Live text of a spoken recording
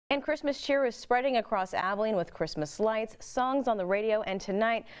And Christmas cheer is spreading across Abilene with Christmas lights, songs on the radio, and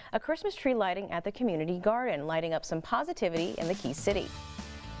tonight, a Christmas tree lighting at the community garden, lighting up some positivity in the Key City.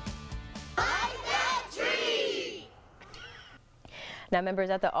 Light that tree! Now, members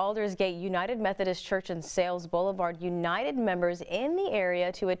at the Aldersgate United Methodist Church and Sales Boulevard united members in the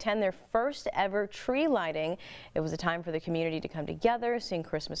area to attend their first ever tree lighting. It was a time for the community to come together, sing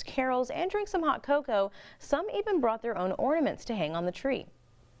Christmas carols, and drink some hot cocoa. Some even brought their own ornaments to hang on the tree.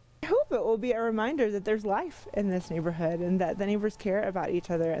 I hope it will be a reminder that there's life in this neighborhood and that the neighbors care about each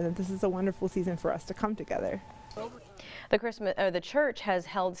other and that this is a wonderful season for us to come together. The church has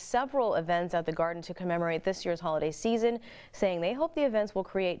held several events at the garden to commemorate this year's holiday season, saying they hope the events will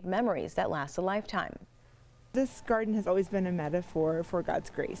create memories that last a lifetime. This garden has always been a metaphor for God's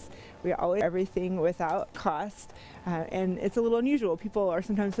grace. We always do everything without cost, and it's a little unusual. People are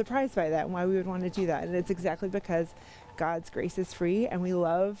sometimes surprised by that and why we would want to do that, and it's exactly because God's grace is free and we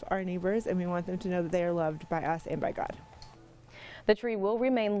love our neighbors and we want them to know that they are loved by us and by God. The tree will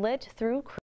remain lit through